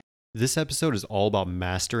This episode is all about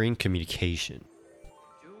mastering communication.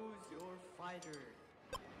 Choose your fighter.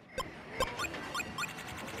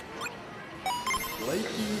 Slightly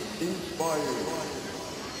inspired.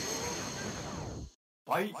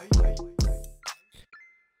 Fight.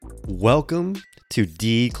 Welcome to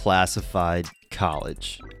Declassified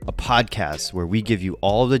College, a podcast where we give you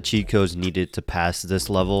all the cheat codes needed to pass this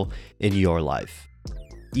level in your life.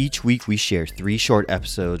 Each week, we share 3 short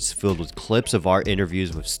episodes filled with clips of our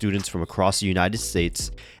interviews with students from across the United States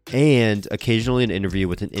and occasionally an interview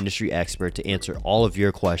with an industry expert to answer all of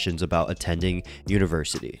your questions about attending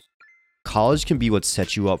university. College can be what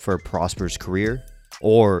sets you up for a prosperous career,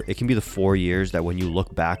 or it can be the 4 years that when you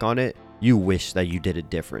look back on it, you wish that you did it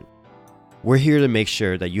different. We're here to make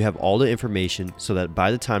sure that you have all the information so that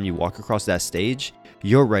by the time you walk across that stage,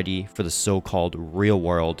 you're ready for the so-called real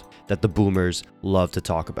world that the boomers love to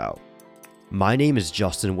talk about. My name is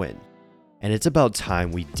Justin Wynn, and it's about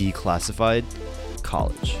time we declassified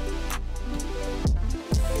college.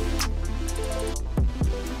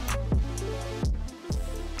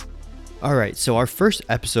 All right, so our first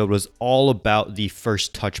episode was all about the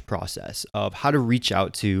first touch process of how to reach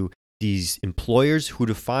out to these employers, who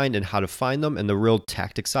to find and how to find them, and the real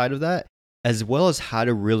tactic side of that, as well as how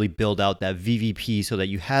to really build out that VVP so that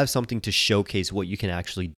you have something to showcase what you can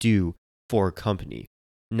actually do for a company.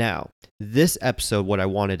 Now, this episode, what I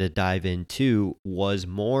wanted to dive into was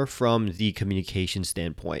more from the communication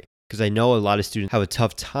standpoint, because I know a lot of students have a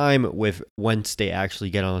tough time with once they actually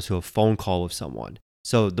get onto a phone call with someone.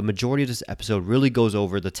 So the majority of this episode really goes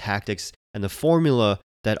over the tactics and the formula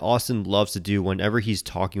that Austin loves to do whenever he's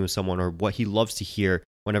talking with someone, or what he loves to hear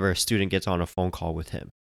whenever a student gets on a phone call with him.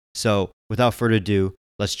 So without further ado,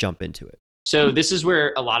 let's jump into it. So this is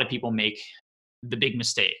where a lot of people make the big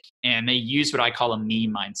mistake, and they use what I call a me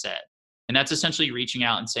mindset. And that's essentially reaching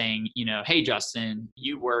out and saying, hey, Justin,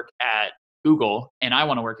 you work at Google and I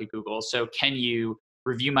want to work at Google. So can you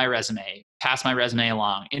review my resume, pass my resume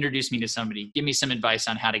along, introduce me to somebody, give me some advice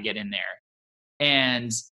on how to get in there.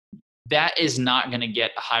 And that is not going to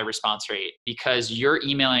get a high response rate, because you're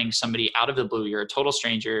emailing somebody out of the blue. You're a total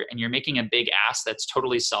stranger and you're making a big ask that's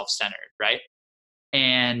totally self-centered, right?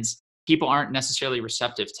 And people aren't necessarily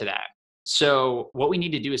receptive to that. So what we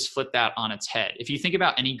need to do is flip that on its head. If you think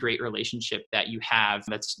about any great relationship that you have,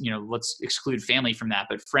 that's, let's exclude family from that,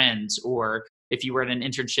 but friends, or if you were at an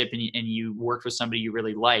internship and you worked with somebody you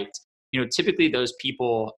really liked, typically those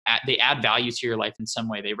people, they add value to your life in some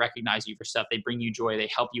way. They recognize you for stuff. They bring you joy.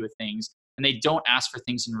 They help you with things, and they don't ask for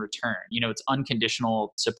things in return. It's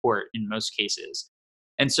unconditional support in most cases.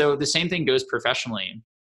 And so the same thing goes professionally.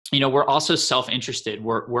 We're also self-interested.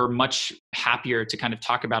 We're much happier to kind of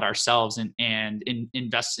talk about ourselves and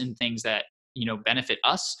invest in things that, benefit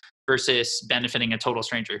us versus benefiting a total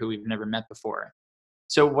stranger who we've never met before.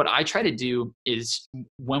 So what I try to do is,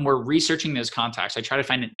 when we're researching those contacts, I try to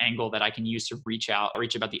find an angle that I can use to reach about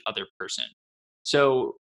the other person.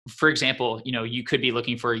 So for example, you could be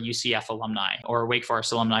looking for a UCF alumni or a Wake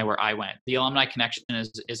Forest alumni where I went. The alumni connection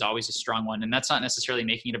is always a strong one. And that's not necessarily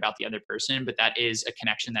making it about the other person, but that is a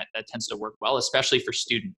connection that tends to work well, especially for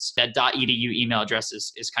students. That .edu email address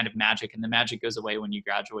is kind of magic, and the magic goes away when you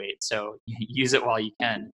graduate. So use it while you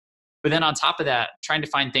can. But then on top of that, trying to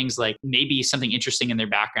find things like maybe something interesting in their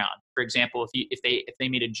background. For example, if they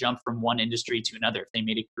made a jump from one industry to another, if they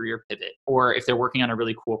made a career pivot, or if they're working on a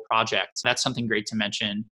really cool project, that's something great to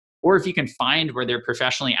mention. Or if you can find where they're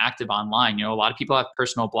professionally active online. A lot of people have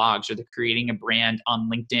personal blogs, or they're creating a brand on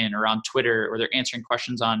LinkedIn or on Twitter, or they're answering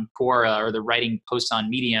questions on Quora, or they're writing posts on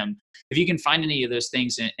Medium. If you can find any of those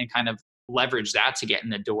things and kind of leverage that to get in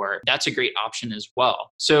the door, that's a great option as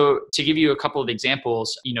well. So to give you a couple of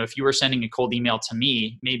examples, if you were sending a cold email to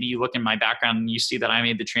me, maybe you look in my background and you see that I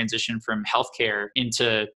made the transition from healthcare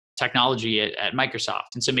into technology at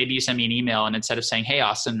Microsoft. And so maybe you send me an email, and instead of saying, hey,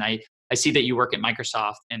 Austin, I see that you work at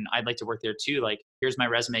Microsoft and I'd like to work there too. Like, here's my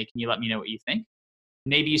resume. Can you let me know what you think?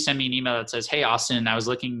 Maybe you send me an email that says, hey, Austin, I was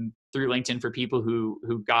looking through LinkedIn for people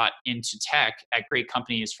who got into tech at great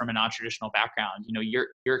companies from a non-traditional background.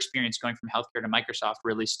 Your experience going from healthcare to Microsoft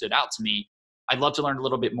really stood out to me. I'd love to learn a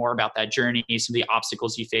little bit more about that journey, some of the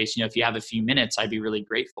obstacles you face. If you have a few minutes, I'd be really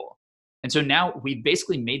grateful. And so now we've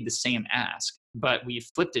basically made the same ask, but we've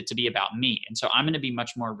flipped it to be about me. And so I'm going to be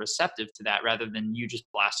much more receptive to that rather than you just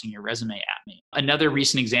blasting your resume at me. Another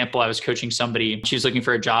recent example, I was coaching somebody. She was looking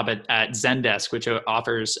for a job at Zendesk, which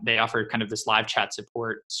they offer kind of this live chat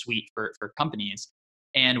support suite for companies.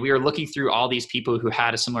 And we were looking through all these people who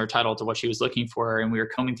had a similar title to what she was looking for. And we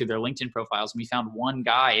were combing through their LinkedIn profiles. And we found one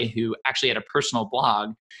guy who actually had a personal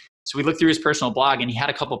blog So we looked through his personal blog, and he had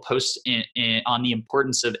a couple posts on the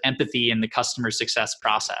importance of empathy in the customer success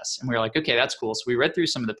process. And we were like, okay, that's cool. So we read through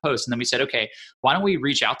some of the posts, and then we said, okay, why don't we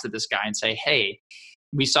reach out to this guy and say, hey,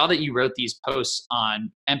 we saw that you wrote these posts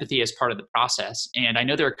on empathy as part of the process. And I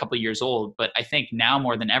know they're a couple of years old, but I think now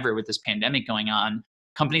more than ever with this pandemic going on,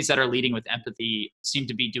 companies that are leading with empathy seem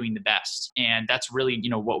to be doing the best. And that's really,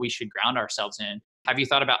 what we should ground ourselves in. Have you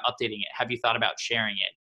thought about updating it? Have you thought about sharing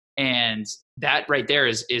it? And that right there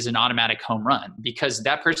is an automatic home run, because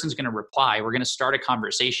that person's going to reply. We're going to start a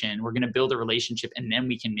conversation. We're going to build a relationship, and then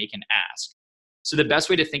we can make an ask. So the best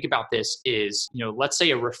way to think about this is, let's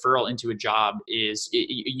say a referral into a job is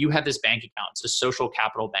you have this bank account. It's a social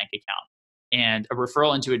capital bank account, and a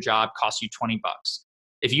referral into a job costs you $20.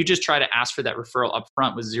 If you just try to ask for that referral up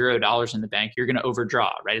front with $0 in the bank, you're going to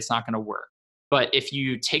overdraw, right? It's not going to work. But if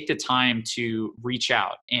you take the time to reach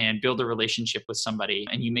out and build a relationship with somebody,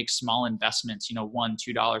 and you make small investments, $1,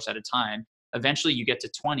 $2 at a time, eventually you get to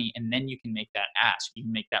 20, and then you can make that ask. You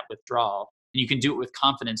can make that withdrawal, and you can do it with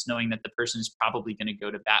confidence, knowing that the person is probably going to go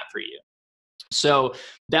to bat for you. So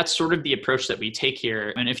that's sort of the approach that we take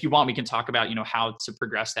here. And if you want, we can talk about, how to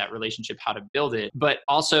progress that relationship, how to build it. But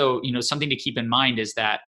also, something to keep in mind is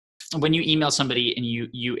that when you email somebody and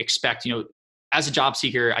you expect, as a job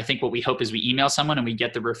seeker, I think what we hope is we email someone and we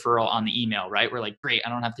get the referral on the email, right? We're like, great, I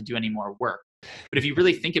don't have to do any more work. But if you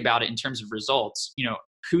really think about it in terms of results,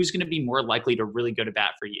 who's going to be more likely to really go to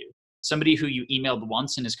bat for you? Somebody who you emailed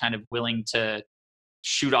once and is kind of willing to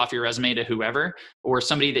shoot off your resume to whoever, or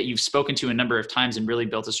somebody that you've spoken to a number of times and really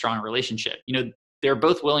built a strong relationship? They're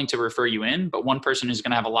both willing to refer you in, but one person is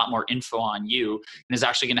going to have a lot more info on you and is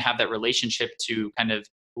actually going to have that relationship to kind of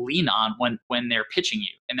lean on when they're pitching you.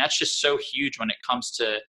 And that's just so huge when it comes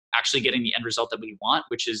to actually getting the end result that we want,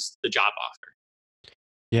 which is the job offer.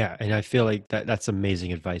 Yeah, and I feel like that's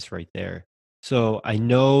amazing advice right there. So I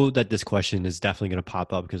know that this question is definitely going to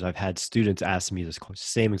pop up, because I've had students ask me this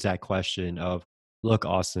same exact question of, look,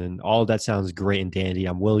 Austin, all that sounds great and dandy.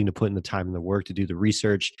 I'm willing to put in the time and the work to do the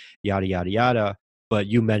research, yada, yada, yada. But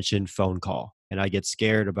you mentioned phone call, and I get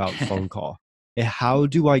scared about phone call. And how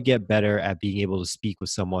do I get better at being able to speak with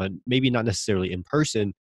someone, maybe not necessarily in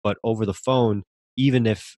person, but over the phone, even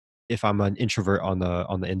if I'm an introvert on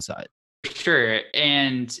the inside? Sure.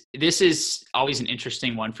 And this is always an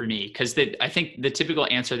interesting one for me, because I think the typical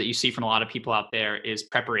answer that you see from a lot of people out there is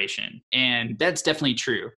preparation. And that's definitely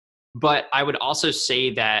true. But I would also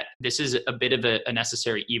say that this is a bit of a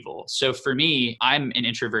necessary evil. So for me, I'm an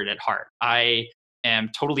introvert at heart. I am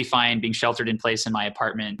totally fine being sheltered in place in my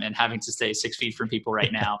apartment and having to stay 6 feet from people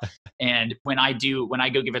right now. And when I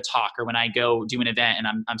go give a talk, or when I go do an event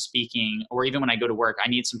and I'm speaking, or even when I go to work, I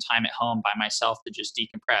need some time at home by myself to just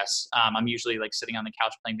decompress. I'm usually like sitting on the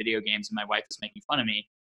couch playing video games, and my wife is making fun of me,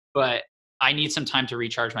 but I need some time to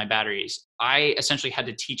recharge my batteries. I essentially had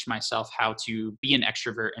to teach myself how to be an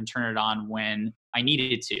extrovert and turn it on when I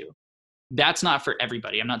needed to. That's not for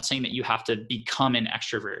everybody. I'm not saying that you have to become an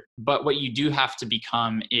extrovert, but what you do have to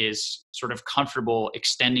become is sort of comfortable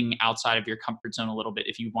extending outside of your comfort zone a little bit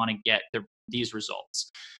if you want to get these results.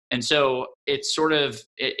 And so it's sort of,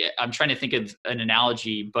 I'm trying to think of an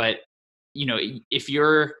analogy, but if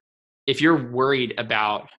you're worried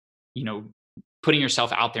about, putting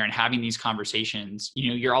yourself out there and having these conversations,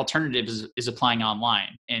 your alternative is applying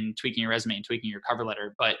online and tweaking your resume and tweaking your cover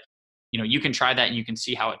letter. But you can try that and you can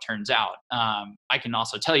see how it turns out. I can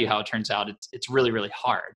also tell you how it turns out. It's really, really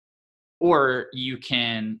hard. Or you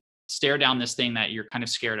can stare down this thing that you're kind of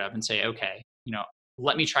scared of and say, okay,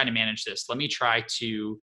 let me try to manage this. Let me try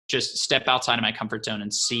to just step outside of my comfort zone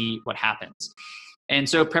and see what happens. And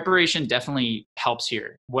so preparation definitely helps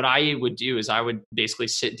here. What I would do is I would basically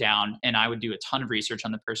sit down and I would do a ton of research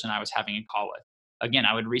on the person I was having a call with. Again,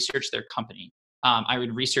 I would research their company. I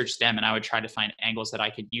would research them, and I would try to find angles that I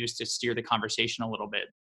could use to steer the conversation a little bit.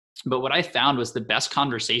 But what I found was the best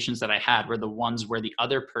conversations that I had were the ones where the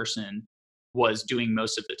other person was doing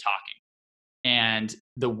most of the talking. And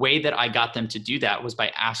the way that I got them to do that was by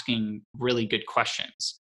asking really good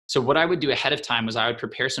questions. So what I would do ahead of time was I would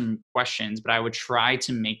prepare some questions, but I would try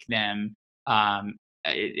to make them,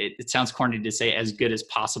 it sounds corny to say, as good as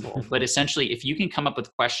possible. But essentially, if you can come up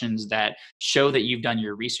with questions that show that you've done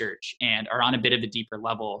your research and are on a bit of a deeper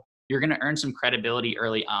level, you're going to earn some credibility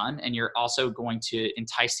early on. And you're also going to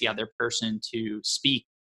entice the other person to speak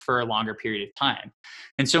for a longer period of time.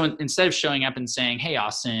 And so instead of showing up and saying, hey,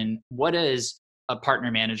 Austin, what does a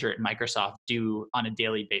partner manager at Microsoft do on a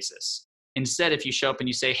daily basis? Instead, if you show up and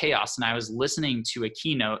you say, hey, Austin, I was listening to a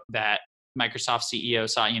keynote that Microsoft CEO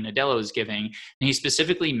Satya Nadella was giving, and he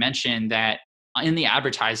specifically mentioned that in the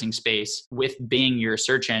advertising space with Bing, your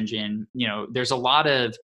search engine, there's a lot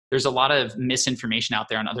of there's a lot of misinformation out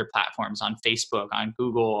there on other platforms, on Facebook, on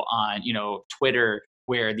Google, on, Twitter,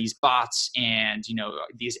 where these bots and,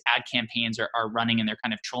 these ad campaigns are running, and they're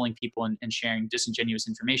kind of trolling people and sharing disingenuous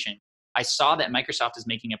information. I saw that Microsoft is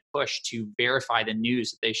making a push to verify the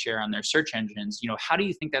news that they share on their search engines. How do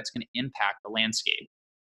you think that's going to impact the landscape?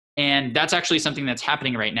 And that's actually something that's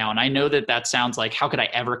happening right now. And I know that sounds like, how could I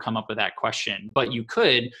ever come up with that question? But you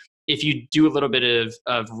could, if you do a little bit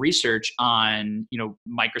of research on,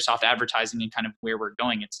 Microsoft advertising and kind of where we're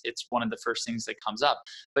going. It's one of the first things that comes up.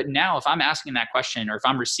 But now if I'm asking that question, or if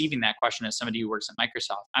I'm receiving that question as somebody who works at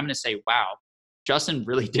Microsoft, I'm going to say, wow, Justin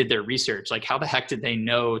really did their research. Like, how the heck did they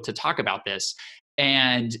know to talk about this?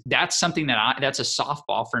 And that's something that's a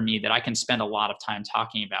softball for me that I can spend a lot of time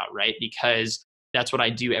talking about, right? Because that's what I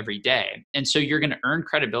do every day. And so you're going to earn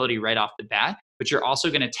credibility right off the bat, but you're also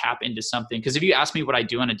going to tap into something. Because if you ask me what I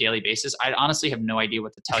do on a daily basis, I honestly have no idea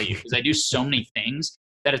what to tell you, because I do so many things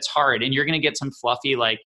that it's hard. And you're going to get some fluffy,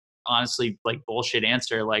 honestly, bullshit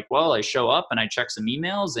answer. Well, I show up and I check some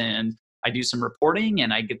emails and I do some reporting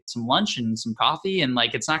and I get some lunch and some coffee, and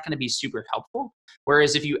it's not going to be super helpful.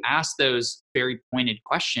 Whereas if you ask those very pointed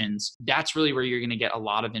questions, that's really where you're going to get a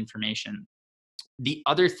lot of information. The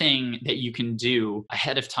other thing that you can do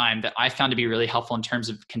ahead of time that I found to be really helpful in terms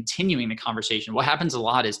of continuing the conversation, what happens a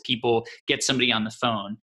lot is people get somebody on the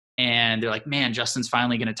phone and they're like, man, Justin's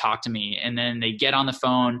finally going to talk to me. And then they get on the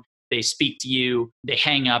phone, they speak to you, they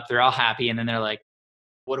hang up, they're all happy. And then they're like,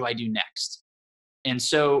 what do I do next? And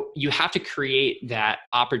so you have to create that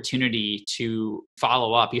opportunity to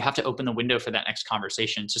follow up. You have to open the window for that next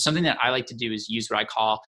conversation. So something that I like to do is use what I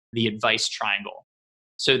call the advice triangle.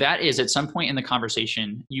 So that is, at some point in the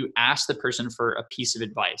conversation, you ask the person for a piece of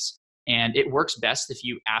advice. And it works best if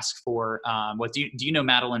you ask for, do you know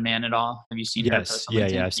Madeline Mann at all? Have you seen her? Yes.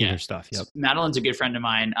 Yeah. I've seen her stuff. Yep. Madeline's a good friend of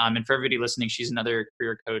mine. And for everybody listening, she's another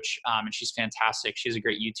career coach, and she's fantastic. She has a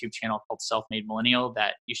great YouTube channel called Self-Made Millennial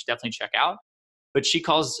that you should definitely check out. But she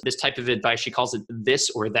calls this type of advice, she calls it this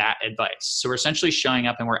or that advice. So we're essentially showing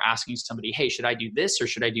up and we're asking somebody, hey, should I do this or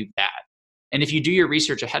should I do that? And if you do your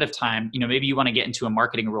research ahead of time, maybe you want to get into a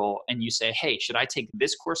marketing role and you say, hey, should I take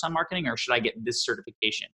this course on marketing or should I get this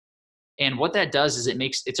certification? And what that does is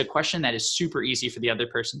it's a question that is super easy for the other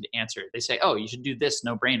person to answer. They say, oh, you should do this,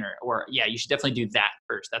 no brainer. Or yeah, you should definitely do that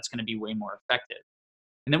first. That's going to be way more effective.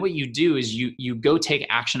 And then what you do is you go take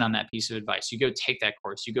action on that piece of advice. You go take that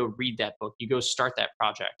course, you go read that book, you go start that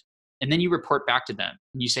project. And then you report back to them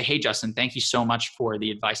and you say, hey, Justin, thank you so much for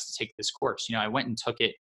the advice to take this course. I went and took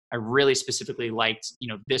it. I really specifically liked,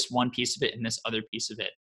 this one piece of it and this other piece of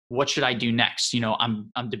it. What should I do next?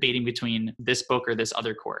 I'm debating between this book or this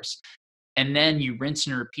other course. And then you rinse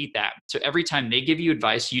and repeat that. So every time they give you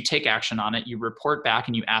advice, you take action on it, you report back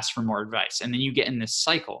and you ask for more advice. And then you get in this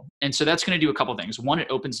cycle. And so that's going to do a couple things. One, it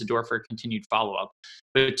opens the door for continued follow-up.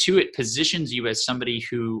 But two, it positions you as somebody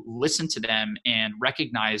who listened to them and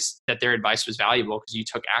recognized that their advice was valuable because you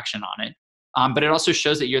took action on it. But it also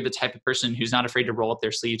shows that you're the type of person who's not afraid to roll up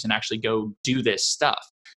their sleeves and actually go do this stuff.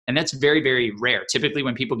 And that's very, very rare. Typically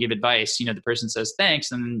when people give advice, the person says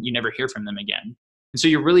thanks and then you never hear from them again. And so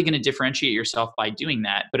you're really going to differentiate yourself by doing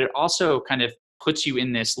that. But it also kind of puts you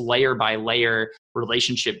in this layer by layer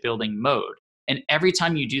relationship building mode. And every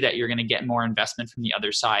time you do that, you're going to get more investment from the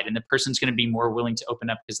other side. And the person's going to be more willing to open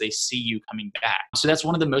up because they see you coming back. So that's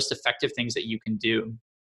one of the most effective things that you can do.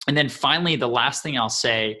 And then finally, the last thing I'll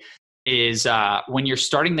say is when you're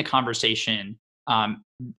starting the conversation,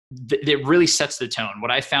 it really sets the tone.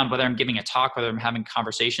 What I found, whether I'm giving a talk, whether I'm having a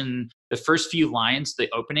conversation, the first few lines, the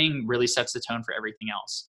opening really sets the tone for everything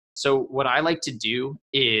else. So what I like to do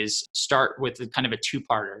is start with kind of a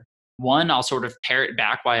two-parter. One, I'll sort of pare it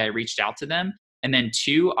back why I reached out to them. And then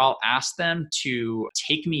two, I'll ask them to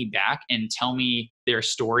take me back and tell me their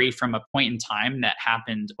story from a point in time that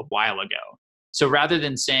happened a while ago. So rather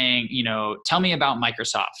than saying, tell me about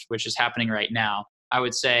Microsoft, which is happening right now, I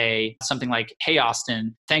would say something like, hey,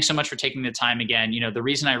 Austin, thanks so much for taking the time again. The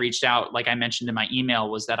reason I reached out, like I mentioned in my email,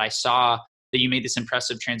 was that I saw that you made this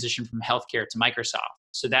impressive transition from healthcare to Microsoft.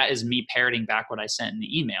 So that is me parroting back what I sent in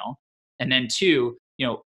the email. And then two,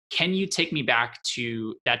 can you take me back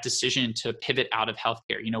to that decision to pivot out of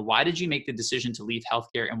healthcare? Why did you make the decision to leave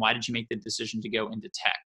healthcare and why did you make the decision to go into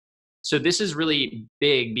tech? So this is really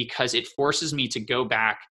big because it forces me to go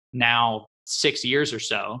back now 6 years or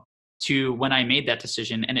so to when I made that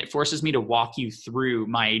decision, and it forces me to walk you through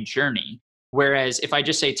my journey. Whereas if I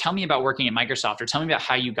just say, tell me about working at Microsoft or tell me about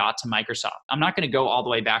how you got to Microsoft, I'm not going to go all the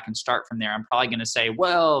way back and start from there. I'm probably going to say,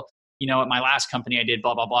 well, at my last company I did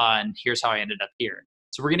blah, blah, blah, and here's how I ended up here.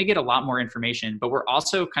 So we're going to get a lot more information, but we're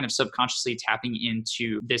also kind of subconsciously tapping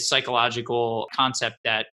into this psychological concept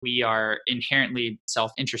that we are inherently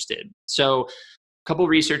self-interested. So a couple of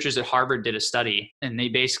researchers at Harvard did a study, and they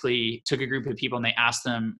basically took a group of people and they asked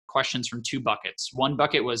them questions from two buckets. One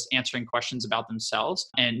bucket was answering questions about themselves,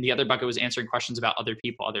 and the other bucket was answering questions about other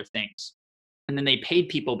people, other things. And then they paid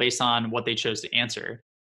people based on what they chose to answer.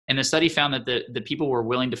 And the study found that the people were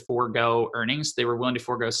willing to forego earnings. They were willing to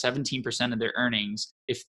forego 17% of their earnings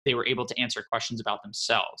if they were able to answer questions about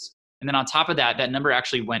themselves. And then on top of that, that number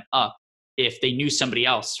actually went up if they knew somebody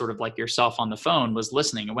else, sort of like yourself on the phone, was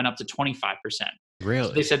listening. It went up to 25%. So they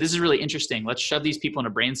Really? said, this is really interesting. Let's shove these people in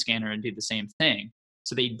a brain scanner and do the same thing.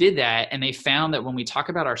 So they did that, and they found that when we talk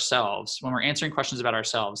about ourselves, when we're answering questions about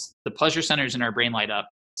ourselves, the pleasure centers in our brain light up,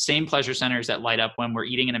 same pleasure centers that light up when we're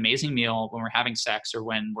eating an amazing meal, when we're having sex, or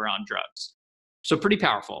when we're on drugs. So pretty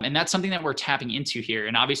powerful. And that's something that we're tapping into here.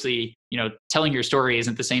 And obviously, telling your story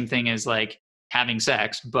isn't the same thing as like having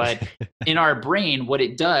sex, but in our brain, what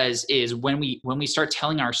it does is when we start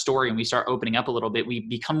telling our story and we start opening up a little bit, we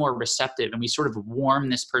become more receptive and we sort of warm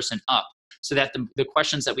this person up so that the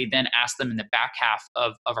questions that we then ask them in the back half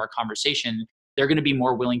of our conversation, they're going to be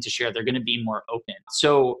more willing to share. They're going to be more open.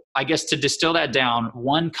 So I guess to distill that down,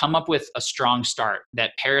 one, come up with a strong start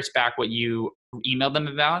that parrots back what you emailed them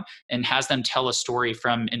about and has them tell a story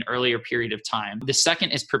from an earlier period of time. The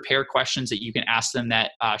second is prepare questions that you can ask them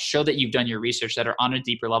that show that you've done your research, that are on a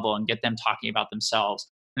deeper level, and get them talking about themselves.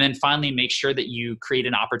 And then finally, make sure that you create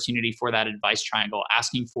an opportunity for that advice triangle,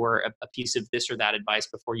 asking for a piece of this or that advice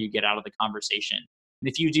before you get out of the conversation. And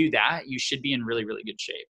if you do that, you should be in really, really good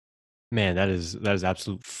shape. Man, that is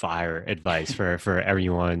absolute fire advice for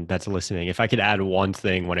everyone that's listening. If I could add one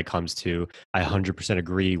thing when it comes to, I 100%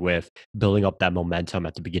 agree with building up that momentum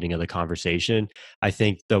at the beginning of the conversation. I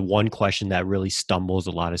think the one question that really stumbles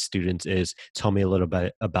a lot of students is, tell me a little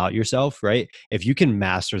bit about yourself, right? If you can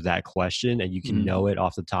master that question and you can know it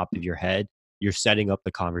off the top of your head, you're setting up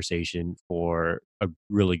the conversation for a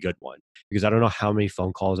really good one. Because I don't know how many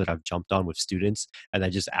phone calls that I've jumped on with students and I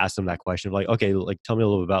just ask them that question of like, okay, like tell me a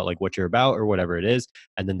little bit about like what you're about or whatever it is.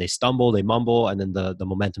 And then they stumble, they mumble, and then the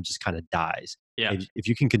momentum just kind of dies. Yeah. If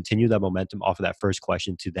you can continue that momentum off of that first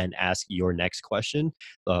question to then ask your next question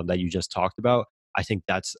that you just talked about, I think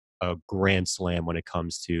that's a grand slam when it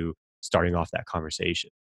comes to starting off that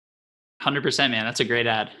conversation. 100%, man. That's a great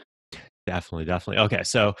ad. Definitely, definitely. Okay,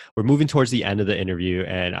 so we're moving towards the end of the interview,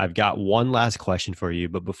 and I've got one last question for you.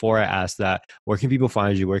 But before I ask that, where can people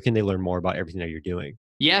find you? Where can they learn more about everything that you're doing?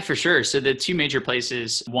 Yeah, for sure. So the two major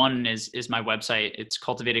places, one is my website. It's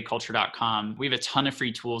cultivatedculture.com. We have a ton of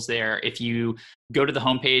free tools there. If you go to the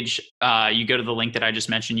homepage, you go to the link that I just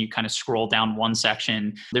mentioned, you kind of scroll down one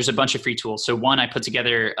section. There's a bunch of free tools. So one, I put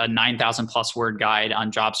together a 9,000 plus word guide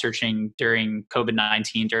on job searching during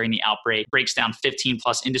COVID-19, during the outbreak, breaks down 15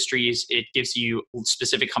 plus industries. It gives you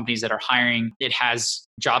specific companies that are hiring. It has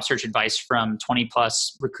job search advice from 20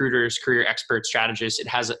 plus recruiters, career experts, strategists. It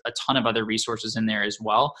has a ton of other resources in there as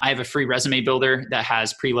well. I have a free resume builder that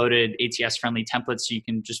has preloaded ATS friendly templates. So you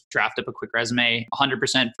can just draft up a quick resume,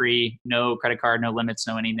 100% free, no credit card, no limits,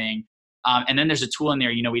 no anything. And then there's a tool in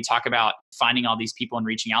there, we talk about finding all these people and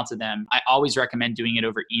reaching out to them. I always recommend doing it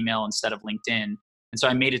over email instead of LinkedIn. And so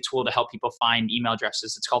I made a tool to help people find email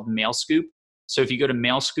addresses. It's called MailScoop. So if you go to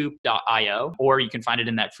mailscoop.io, or you can find it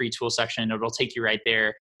in that free tool section, it'll take you right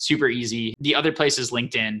there. Super easy. The other place is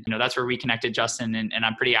LinkedIn. That's where we connected, Justin, and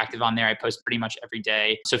I'm pretty active on there. I post pretty much every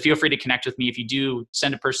day. So feel free to connect with me. If you do,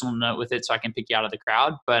 send a personal note with it so I can pick you out of the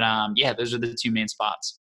crowd. But yeah, those are the two main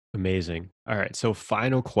spots. Amazing. All right. So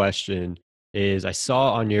final question is, I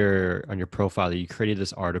saw on your profile that you created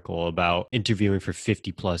this article about interviewing for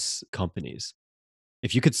 50 plus companies.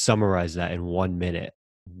 If you could summarize that in 1 minute,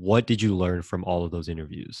 what did you learn from all of those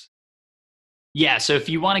interviews? Yeah. So if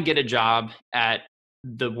you want to get a job at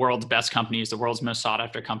the world's best companies, the world's most sought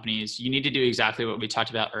after companies, you need to do exactly what we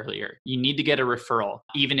talked about earlier. You need to get a referral.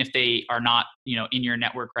 Even if they are not, in your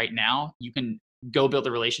network right now, you can go build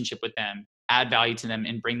a relationship with them, add value to them,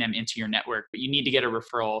 and bring them into your network. But you need to get a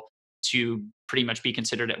referral to pretty much be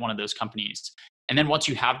considered at one of those companies. And then once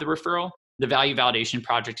you have the referral, the value validation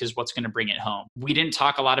project is what's going to bring it home. We didn't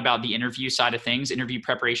talk a lot about the interview side of things. Interview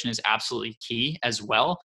preparation is absolutely key as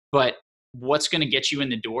well. But what's going to get you in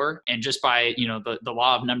the door, and just by the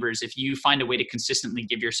law of numbers, if you find a way to consistently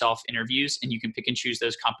give yourself interviews and you can pick and choose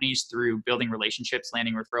those companies through building relationships,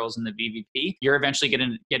 landing referrals in the VVP, you're eventually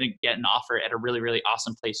going to get an offer at a really, really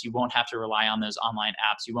awesome place. You won't have to rely on those online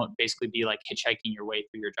apps. You won't basically be like hitchhiking your way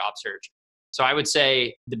through your job search. So I would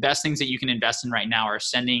say the best things that you can invest in right now are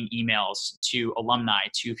sending emails to alumni,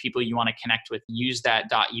 to people you want to connect with. Use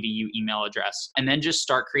that .edu email address, and then just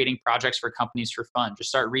start creating projects for companies for fun. Just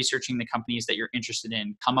start researching the companies that you're interested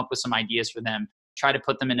in. Come up with some ideas for them. Try to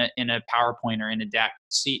put them in a PowerPoint or in a deck.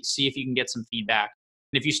 See if you can get some feedback.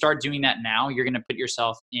 And if you start doing that now, you're going to put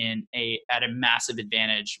yourself at a massive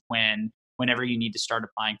advantage whenever you need to start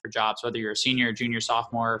applying for jobs. Whether you're a senior, junior,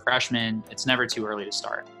 sophomore, or freshman, it's never too early to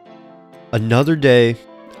start. Another day,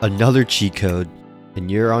 another cheat code, and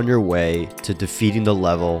you're on your way to defeating the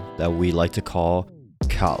level that we like to call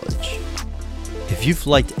college. If you've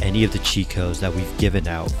liked any of the cheat codes that we've given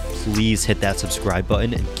out, please hit that subscribe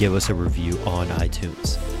button and give us a review on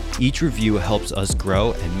iTunes. Each review helps us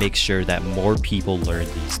grow and make sure that more people learn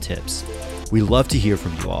these tips. We love to hear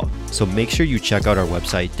from you all, so make sure you check out our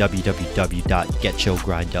website,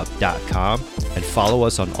 www.getchogrindup.com, and follow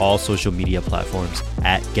us on all social media platforms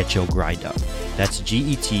at GetChoGrindUp. That's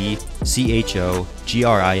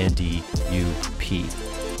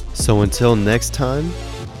GetChogrindup. So until next time,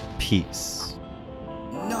 peace.